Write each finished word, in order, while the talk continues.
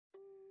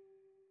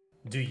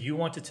Do you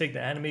want to take the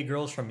anime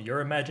girls from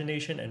your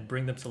imagination and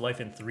bring them to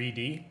life in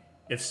 3D?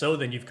 If so,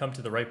 then you've come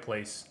to the right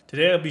place.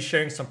 Today I'll be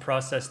sharing some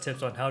process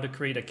tips on how to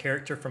create a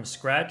character from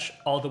scratch,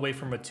 all the way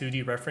from a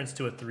 2D reference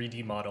to a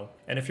 3D model.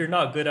 And if you're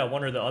not good at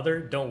one or the other,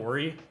 don't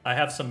worry. I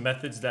have some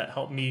methods that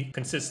help me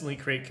consistently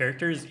create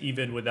characters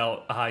even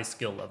without a high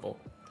skill level.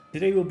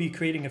 Today we'll be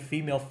creating a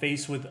female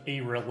face with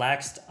a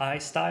relaxed eye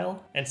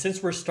style. And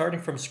since we're starting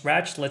from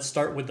scratch, let's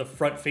start with the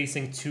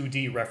front-facing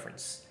 2D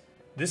reference.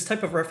 This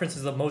type of reference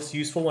is the most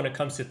useful when it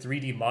comes to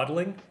 3D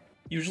modeling.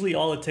 Usually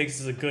all it takes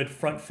is a good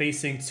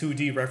front-facing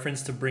 2D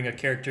reference to bring a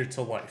character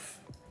to life.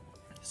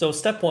 So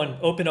step 1,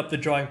 open up the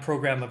drawing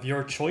program of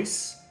your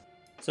choice.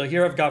 So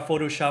here I've got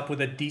Photoshop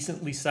with a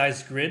decently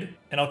sized grid,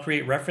 and I'll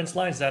create reference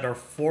lines that are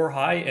 4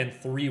 high and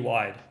 3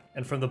 wide.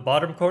 And from the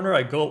bottom corner,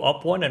 I go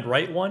up one and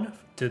right one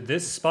to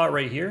this spot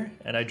right here,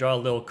 and I draw a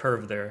little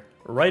curve there.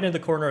 Right in the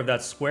corner of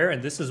that square,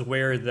 and this is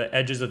where the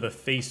edges of the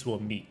face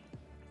will meet.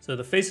 So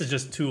the face is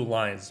just 2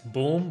 lines,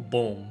 boom,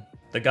 boom.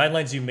 The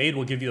guidelines you made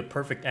will give you the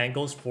perfect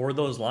angles for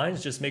those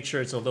lines, just make sure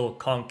it's a little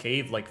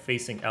concave, like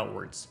facing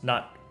outwards,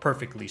 not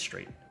perfectly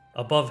straight.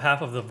 Above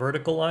half of the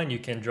vertical line, you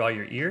can draw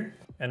your ear.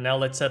 And now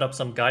let's set up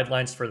some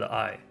guidelines for the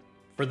eye.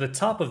 For the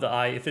top of the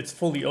eye, if it's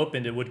fully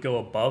opened, it would go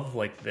above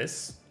like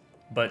this.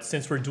 But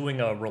since we're doing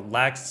a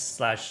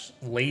relaxed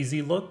 /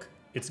 lazy look,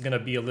 it's gonna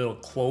be a little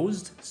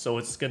closed, so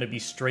it's gonna be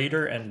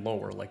straighter and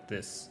lower like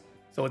this.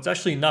 So it's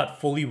actually not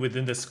fully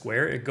within the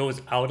square, it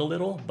goes out a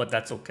little, but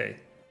that's okay.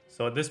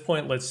 So at this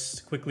point, let's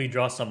quickly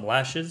draw some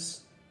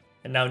lashes.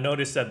 And now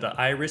notice that the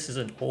iris is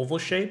an oval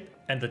shape,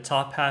 and the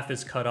top half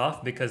is cut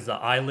off because the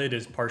eyelid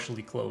is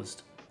partially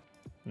closed.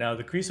 Now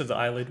the crease of the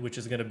eyelid, which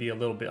is gonna be a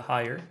little bit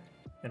higher.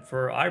 And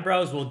for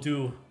eyebrows, we'll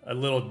do a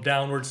little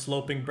downward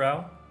sloping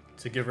brow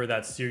to give her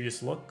that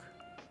serious look.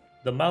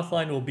 The mouth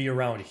line will be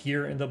around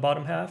here in the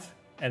bottom half,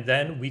 and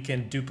then we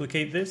can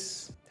duplicate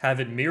this,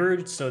 have it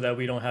mirrored so that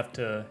we don't have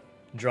to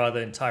draw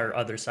the entire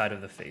other side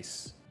of the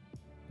face.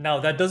 Now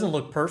that doesn't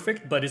look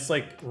perfect, but it's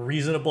like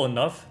reasonable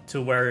enough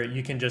to where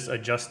you can just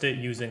adjust it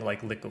using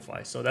like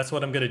liquify. So that's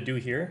what I'm gonna do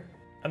here.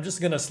 I'm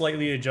just gonna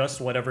slightly adjust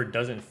whatever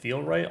doesn't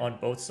feel right on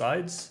both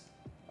sides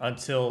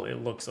until it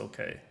looks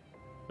okay.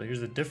 So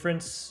here's the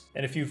difference.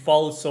 And if you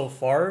followed so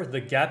far,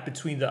 the gap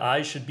between the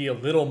eyes should be a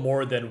little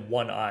more than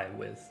 1 eye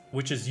width,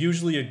 which is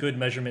usually a good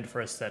measurement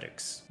for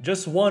aesthetics.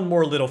 Just one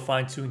more little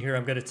fine tune here.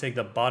 I'm gonna take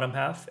the bottom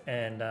half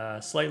and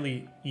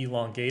slightly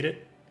elongate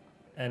it.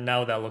 And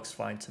now that looks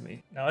fine to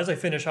me. Now as I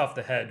finish off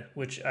the head,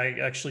 which I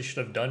actually should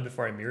have done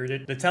before I mirrored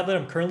it, the tablet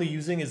I'm currently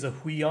using is a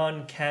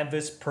Huion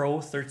Canvas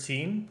Pro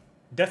 13.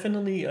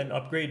 Definitely an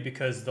upgrade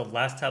because the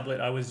last tablet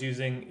I was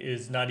using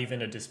is not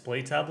even a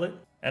display tablet.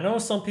 I know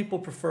some people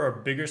prefer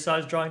a bigger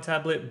size drawing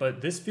tablet,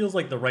 but this feels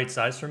like the right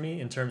size for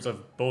me in terms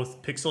of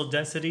both pixel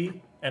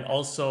density and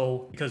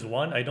also because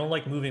 1, I don't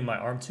like moving my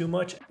arm too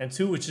much, and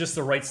 2, it's just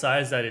the right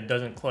size that it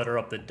doesn't clutter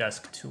up the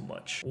desk too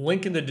much.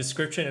 Link in the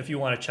description if you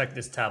want to check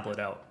this tablet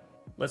out.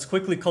 Let's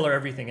quickly color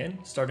everything in,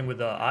 starting with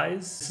the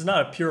eyes. This is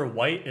not a pure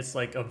white, it's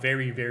like a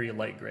very, very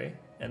light gray.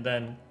 And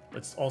then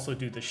let's also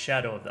do the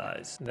shadow of the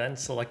eyes. Then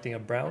selecting a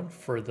brown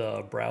for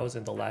the brows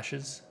and the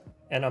lashes.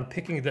 And I'm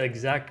picking the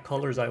exact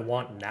colors I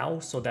want now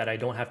so that I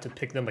don't have to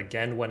pick them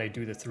again when I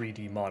do the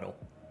 3D model.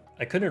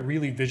 I couldn't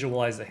really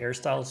visualize the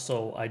hairstyle,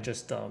 so I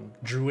just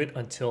drew it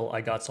until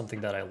I got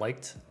something that I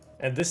liked.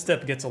 And this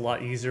step gets a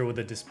lot easier with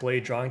a display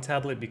drawing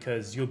tablet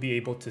because you'll be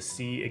able to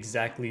see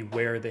exactly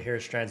where the hair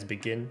strands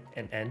begin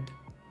and end.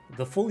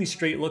 The fully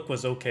straight look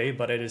was okay,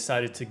 but I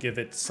decided to give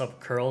it some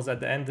curls at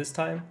the end this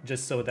time,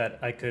 just so that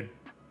I could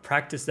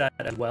practice that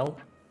as well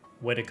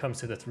when it comes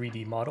to the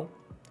 3D model.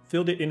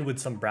 Filled it in with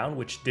some brown,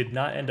 which did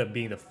not end up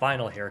being the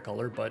final hair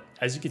color, but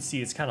as you can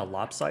see, it's kind of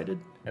lopsided.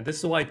 And this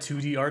is why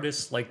 2D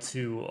artists like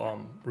to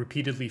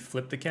repeatedly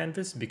flip the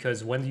canvas,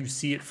 because when you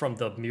see it from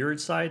the mirrored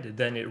side,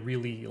 then it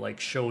really like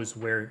shows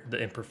where the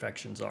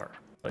imperfections are.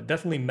 I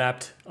definitely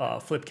mapped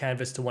flip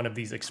canvas to one of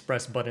these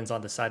express buttons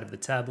on the side of the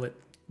tablet.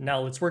 Now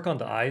let's work on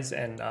the eyes,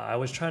 and I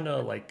was trying to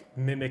like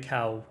mimic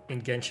how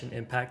in Genshin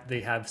Impact they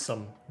have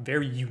some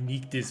very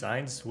unique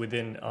designs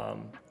within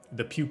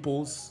the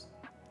pupils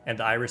and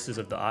the irises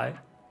of the eye.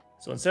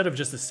 So instead of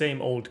just the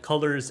same old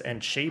colors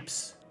and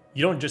shapes,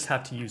 you don't just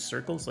have to use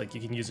circles, like you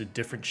can use a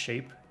different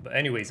shape. But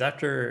anyways,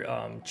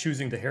 after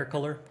choosing the hair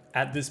color,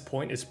 at this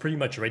point it's pretty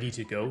much ready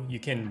to go. You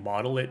can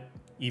model it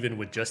even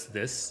with just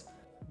this,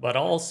 but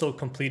I'll also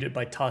complete it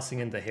by tossing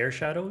in the hair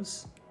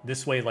shadows.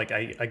 This way, like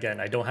I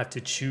don't have to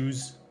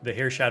choose the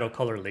hair shadow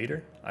color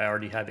later. I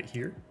already have it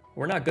here.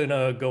 We're not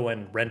gonna go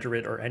and render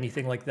it or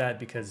anything like that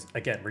because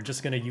again, we're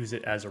just gonna use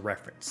it as a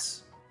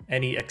reference.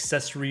 Any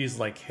accessories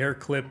like hair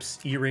clips,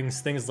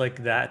 earrings, things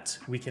like that,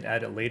 we can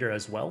add it later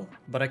as well.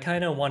 But I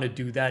kind of want to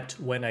do that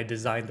when I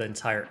design the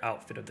entire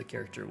outfit of the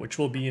character, which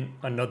will be in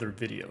another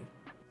video.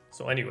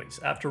 So anyways,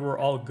 after we're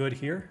all good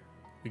here,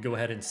 we go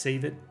ahead and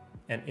save it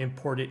and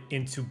import it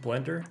into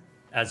Blender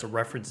as a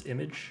reference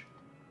image.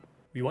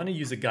 We want to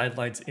use the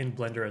guidelines in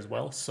Blender as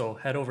well, so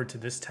head over to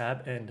this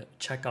tab and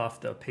check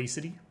off the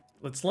opacity.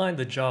 Let's line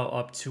the jaw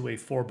up to a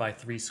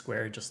 4x3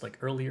 square just like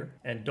earlier.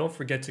 And don't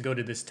forget to go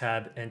to this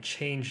tab and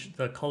change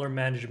the color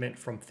management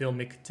from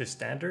filmic to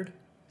standard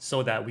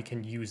so that we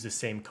can use the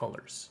same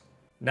colors.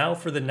 Now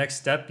for the next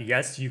step,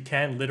 yes, you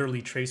can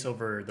literally trace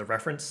over the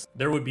reference.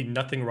 There would be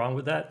nothing wrong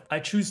with that. I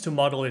choose to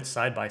model it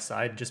side by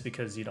side just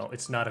because, you know,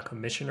 it's not a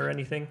commission or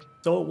anything.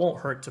 So it won't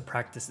hurt to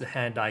practice the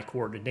hand-eye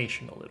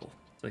coordination a little.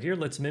 So here,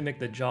 let's mimic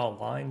the jaw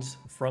lines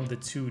from the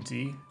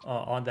 2D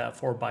on that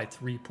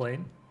 4x3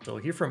 plane. So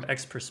here from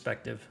X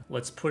perspective,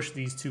 let's push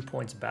these 2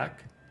 points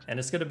back, and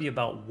it's gonna be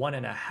about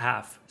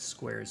 1.5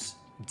 squares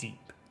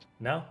deep.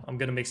 Now I'm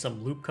gonna make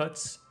some loop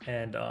cuts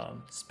and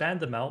span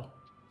them out,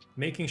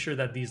 making sure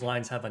that these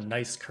lines have a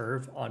nice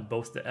curve on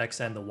both the X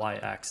and the Y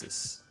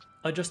axis.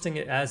 Adjusting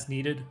it as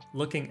needed,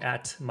 looking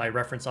at my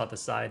reference on the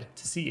side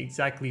to see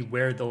exactly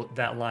where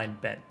that line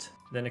bent.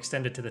 Then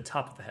extend it to the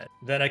top of the head.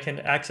 Then I can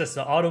access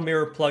the auto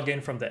mirror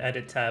plugin from the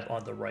edit tab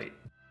on the right.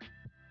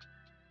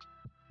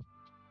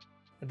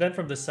 And then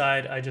from the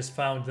side, I just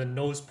found the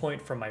nose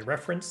point from my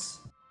reference.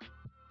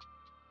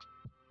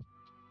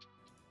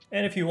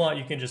 And if you want,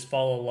 you can just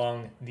follow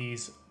along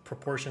these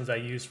proportions I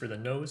use for the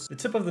nose. The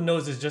tip of the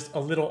nose is just a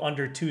little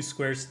under 2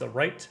 squares to the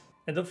right,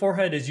 and the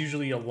forehead is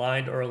usually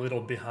aligned or a little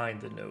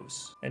behind the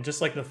nose. And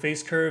just like the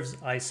face curves,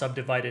 I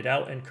subdivide it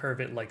out and curve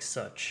it like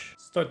such.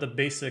 Start the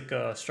basic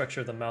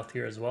structure of the mouth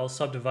here as well.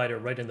 Subdivide it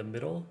right in the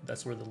middle.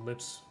 That's where the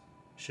lips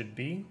should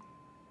be.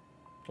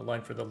 The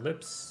line for the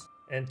lips.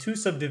 And 2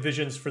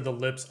 subdivisions for the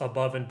lips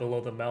above and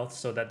below the mouth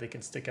so that they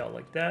can stick out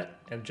like that,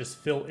 and just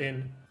fill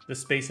in the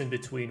space in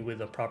between with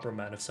a proper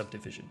amount of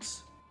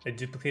subdivisions. I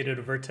duplicated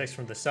a vertex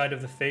from the side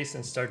of the face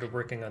and started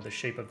working on the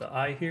shape of the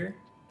eye here.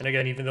 And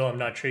again, even though I'm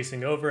not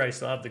tracing over, I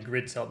still have the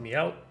grid to help me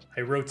out.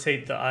 I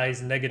rotate the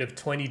eyes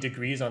 -20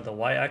 degrees on the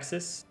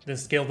y-axis, then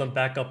scale them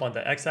back up on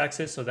the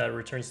x-axis so that it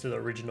returns to the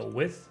original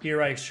width.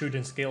 Here I extrude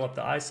and scale up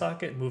the eye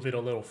socket, move it a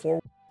little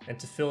forward. And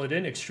to fill it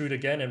in, extrude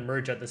again and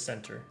merge at the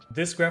center.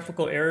 This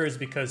graphical error is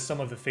because some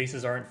of the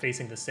faces aren't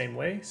facing the same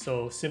way,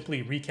 so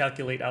simply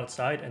recalculate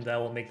outside and that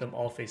will make them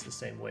all face the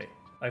same way.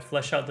 I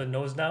flesh out the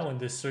nose now in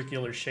this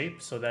circular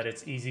shape so that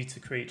it's easy to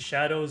create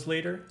shadows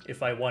later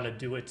if I want to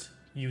do it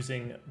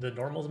using the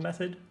normals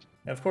method.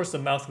 And of course the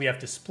mouth, we have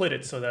to split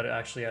it so that it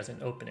actually has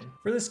an opening.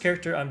 For this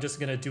character, I'm just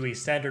going to do a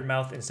standard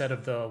mouth instead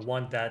of the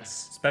one that's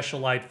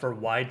specialized for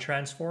wide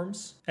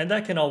transforms, and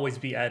that can always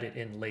be added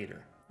in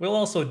later. We'll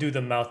also do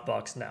the mouth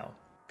box now.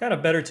 Kind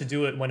of better to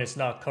do it when it's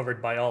not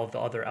covered by all of the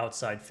other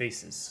outside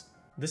faces.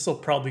 This will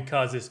probably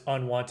cause this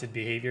unwanted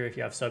behavior if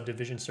you have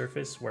subdivision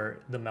surface where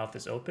the mouth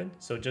is open.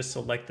 So just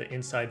select the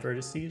inside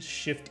vertices,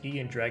 Shift E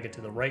and drag it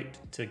to the right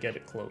to get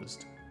it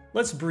closed.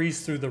 Let's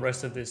breeze through the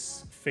rest of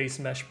this face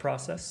mesh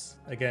process.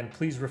 Again,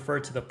 please refer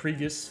to the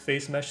previous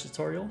face mesh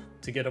tutorial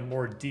to get a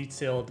more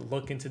detailed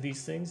look into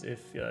these things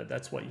if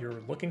that's what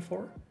you're looking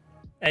for.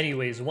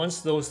 Anyways,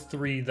 once those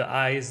 3, the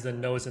eyes, the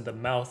nose, and the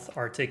mouth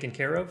are taken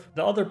care of,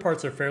 the other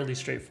parts are fairly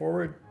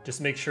straightforward.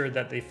 Just make sure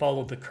that they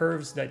follow the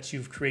curves that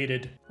you've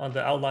created on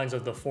the outlines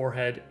of the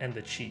forehead and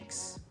the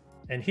cheeks.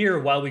 And here,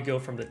 while we go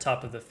from the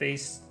top of the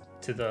face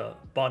to the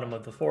bottom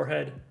of the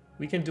forehead,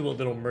 we can do a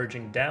little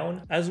merging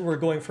down as we're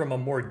going from a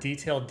more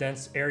detailed,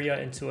 dense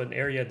area into an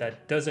area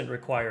that doesn't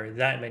require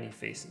that many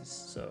faces.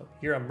 So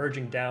here I'm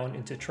merging down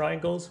into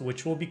triangles,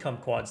 which will become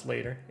quads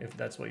later if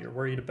that's what you're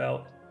worried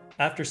about.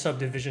 After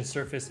subdivision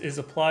surface is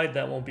applied,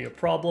 that won't be a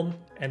problem,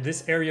 and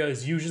this area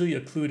is usually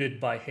occluded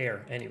by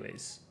hair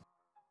anyways.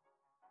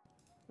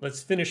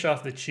 Let's finish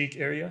off the cheek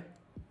area.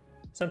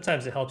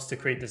 Sometimes it helps to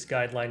create this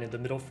guideline in the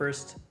middle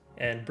first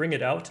and bring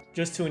it out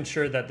just to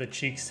ensure that the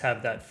cheeks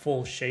have that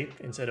full shape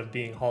instead of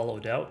being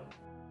hollowed out.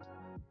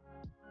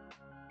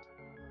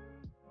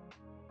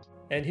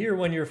 And here,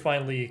 when you're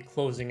finally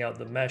closing out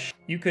the mesh,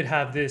 you could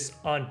have this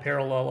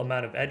unparalleled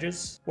amount of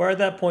edges, where at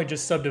that point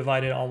just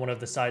subdivide it on one of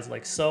the sides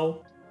like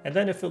so. And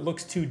then if it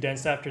looks too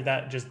dense after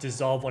that, just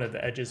dissolve one of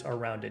the edges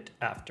around it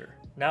after.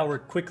 Now we're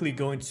quickly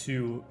going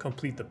to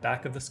complete the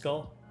back of the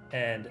skull,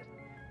 and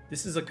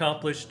this is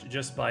accomplished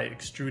just by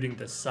extruding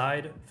the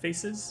side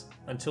faces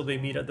until they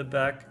meet at the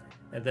back,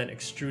 and then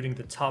extruding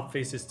the top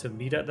faces to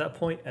meet at that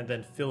point, and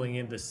then filling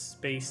in the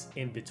space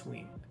in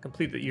between.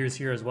 Complete the ears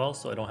here as well,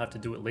 so I don't have to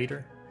do it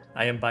later.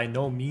 I am by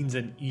no means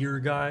an ear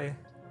guy.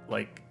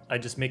 Like, I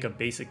just make a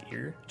basic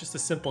ear. Just a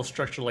simple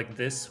structure like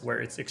this where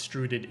it's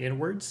extruded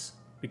inwards,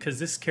 because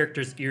this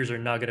character's ears are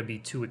not going to be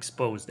too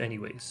exposed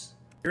anyways.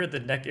 Here at the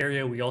neck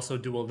area, we also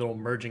do a little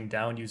merging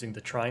down using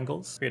the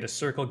triangles. Create a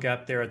circle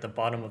gap there at the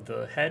bottom of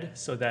the head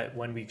so that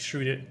when we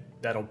extrude it,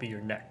 that'll be your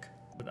neck.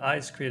 With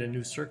eyes, create a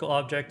new circle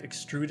object,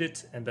 extrude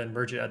it, and then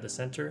merge it at the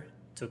center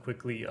to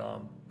quickly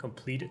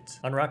complete it.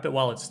 Unwrap it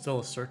while it's still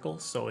a circle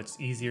so it's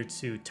easier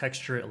to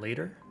texture it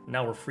later.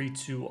 Now we're free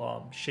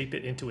to shape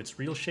it into its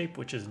real shape,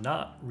 which is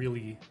not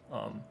really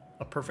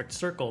a perfect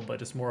circle,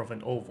 but it's more of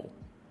an oval.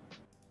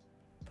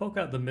 Poke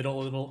out the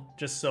middle a little,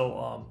 just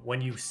so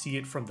when you see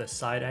it from the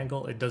side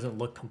angle, it doesn't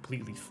look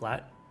completely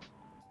flat.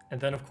 And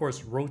then of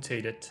course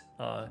rotate it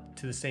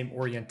to the same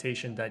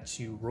orientation that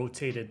you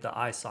rotated the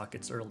eye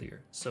sockets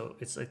earlier. So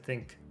it's, I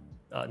think,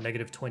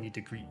 -20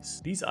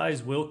 degrees. These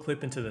eyes will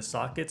clip into the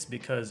sockets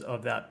because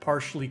of that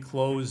partially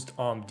closed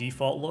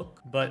default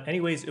look. But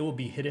anyways, it will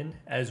be hidden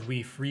as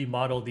we free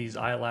model these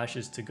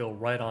eyelashes to go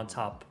right on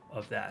top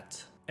of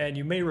that. And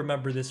you may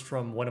remember this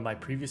from one of my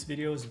previous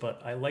videos,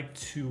 but I like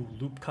to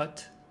loop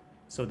cut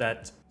so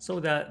that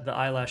the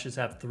eyelashes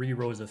have 3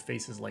 rows of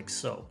faces like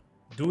so.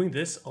 Doing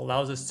this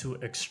allows us to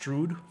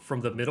extrude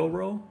from the middle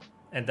row,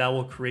 and that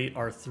will create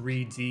our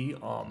 3D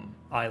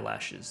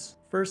eyelashes.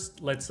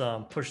 First, let's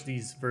push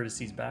these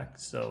vertices back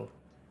so,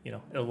 you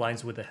know, it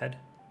aligns with the head.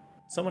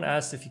 Someone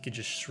asked if you could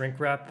just shrink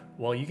wrap.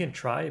 Well, you can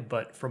try,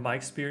 but from my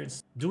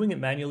experience, doing it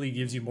manually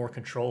gives you more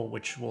control,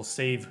 which will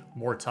save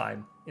more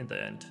time in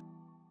the end.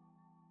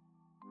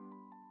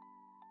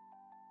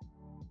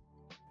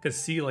 Because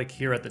see, like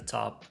here at the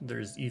top,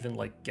 there's even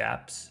like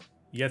gaps.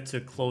 You have to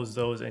close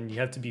those and you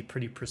have to be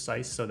pretty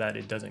precise so that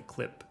it doesn't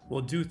clip.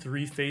 We'll do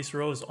 3 face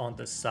rows on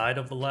the side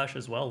of the lash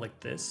as well, like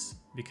this,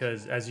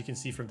 because as you can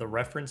see from the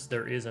reference,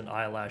 there is an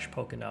eyelash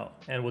poking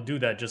out. And we'll do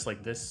that just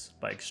like this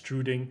by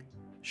extruding,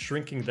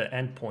 shrinking the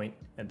end point,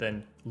 and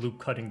then loop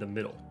cutting the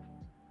middle.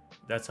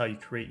 That's how you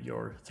create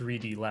your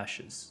 3D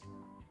lashes.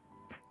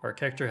 Our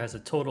character has a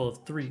total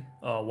of 3,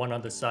 1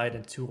 on the side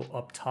and 2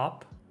 up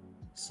top.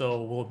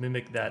 So we'll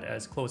mimic that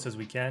as close as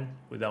we can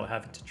without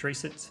having to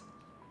trace it.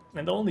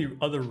 And the only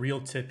other real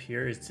tip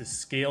here is to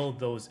scale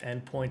those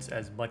endpoints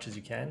as much as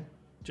you can,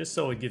 just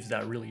so it gives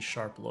that really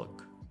sharp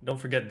look. Don't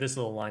forget this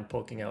little line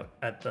poking out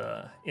at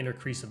the inner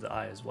crease of the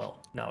eye as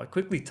well. Now I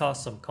quickly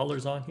toss some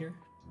colors on here.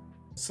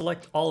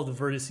 Select all of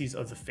the vertices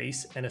of the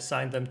face and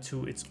assign them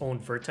to its own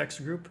vertex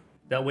group.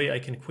 That way I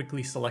can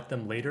quickly select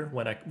them later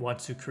when I want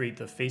to create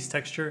the face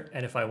texture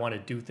and if I want to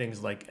do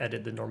things like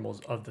edit the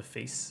normals of the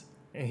face.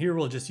 And here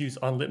we'll just use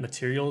unlit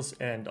materials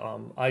and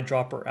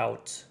eyedropper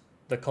out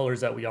the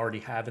colors that we already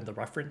have in the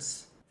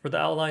reference. For the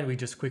outline, we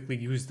just quickly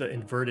use the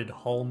inverted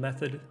hull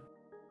method.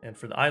 And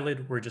for the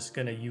eyelid, we're just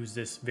gonna use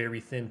this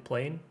very thin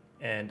plane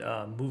and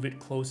move it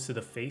close to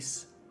the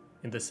face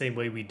in the same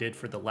way we did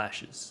for the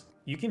lashes.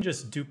 You can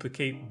just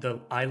duplicate the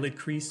eyelid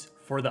crease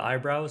for the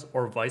eyebrows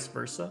or vice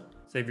versa.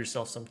 Save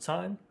yourself some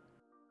time.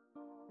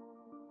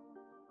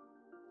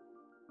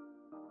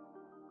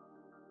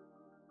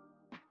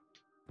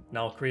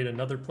 Now I'll create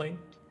another plane,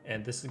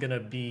 and this is gonna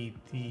be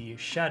the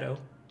shadow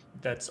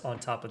that's on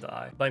top of the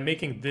eye. By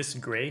making this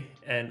gray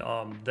and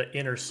the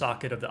inner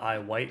socket of the eye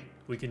white,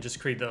 we can just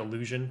create the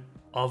illusion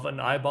of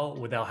an eyeball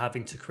without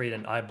having to create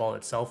an eyeball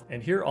itself.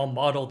 And here I'll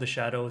model the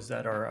shadows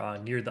that are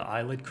near the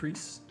eyelid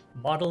crease.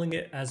 Modeling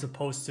it as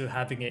opposed to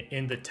having it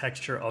in the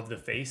texture of the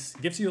face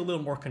gives you a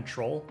little more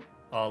control.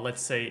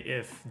 Let's say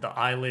if the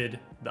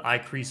eye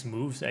crease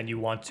moves and you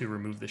want to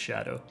remove the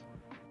shadow.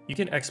 You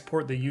can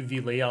export the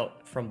UV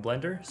layout from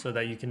Blender so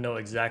that you can know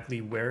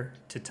exactly where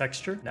to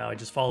texture. Now I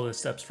just follow the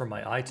steps from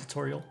my eye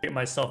tutorial. Get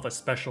myself a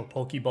special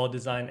Pokeball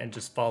design and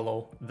just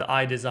follow the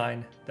eye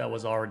design that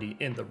was already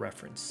in the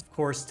reference. Of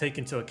course, take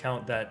into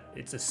account that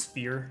it's a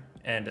sphere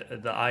and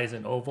the eye is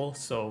an oval,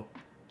 so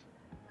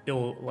it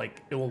will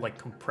like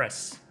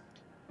compress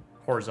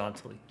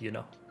horizontally, you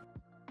know.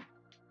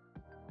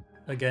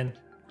 Again,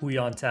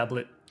 Huion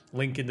tablet,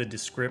 link in the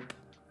description.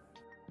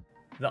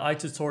 The eye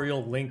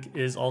tutorial link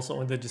is also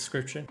in the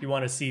description if you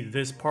want to see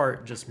this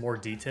part just more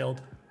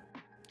detailed.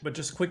 But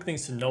just quick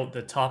things to note,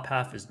 the top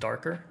half is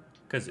darker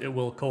because it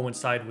will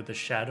coincide with the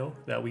shadow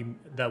that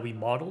we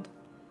modeled.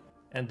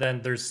 And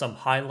then there's some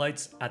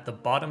highlights at the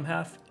bottom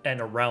half and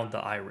around the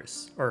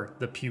iris, or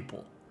the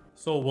pupil.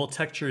 So we'll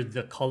texture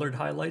the colored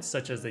highlights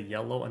such as the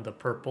yellow and the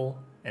purple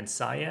and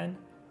cyan,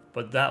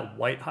 but that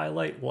white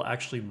highlight will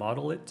actually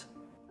model it.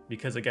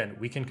 Because again,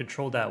 we can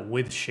control that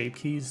with shape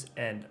keys,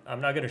 and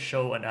I'm not going to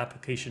show an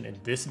application in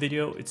this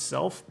video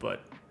itself,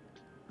 but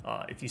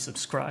if you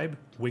subscribe,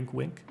 wink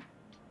wink,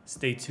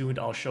 stay tuned,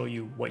 I'll show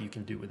you what you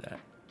can do with that.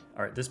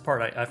 Alright, this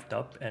part I effed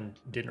up and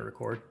didn't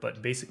record,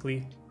 but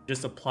basically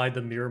just apply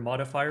the mirror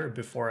modifier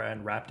before I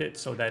unwrapped it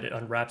so that it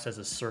unwraps as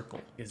a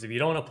circle. Because if you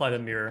don't apply the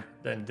mirror,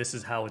 then this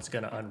is how it's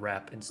going to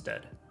unwrap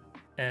instead.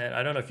 And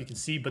I don't know if you can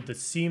see, but the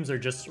seams are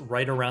just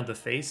right around the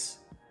face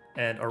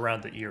and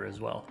around the ear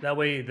as well. That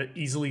way,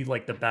 easily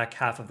like the back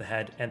half of the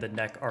head and the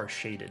neck are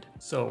shaded.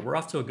 So we're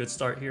off to a good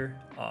start here.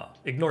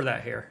 Ignore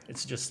that hair.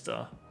 It's just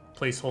a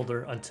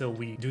placeholder until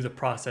we do the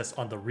process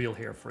on the real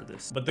hair for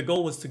this. But the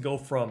goal was to go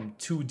from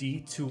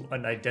 2D to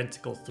an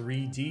identical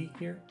 3D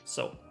here.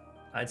 So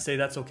I'd say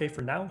that's okay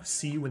for now.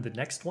 See you in the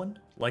next one.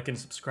 Like and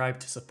subscribe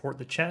to support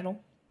the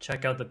channel.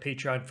 Check out the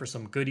Patreon for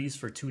some goodies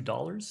for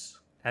 $2.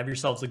 Have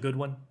yourselves a good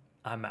one.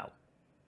 I'm out.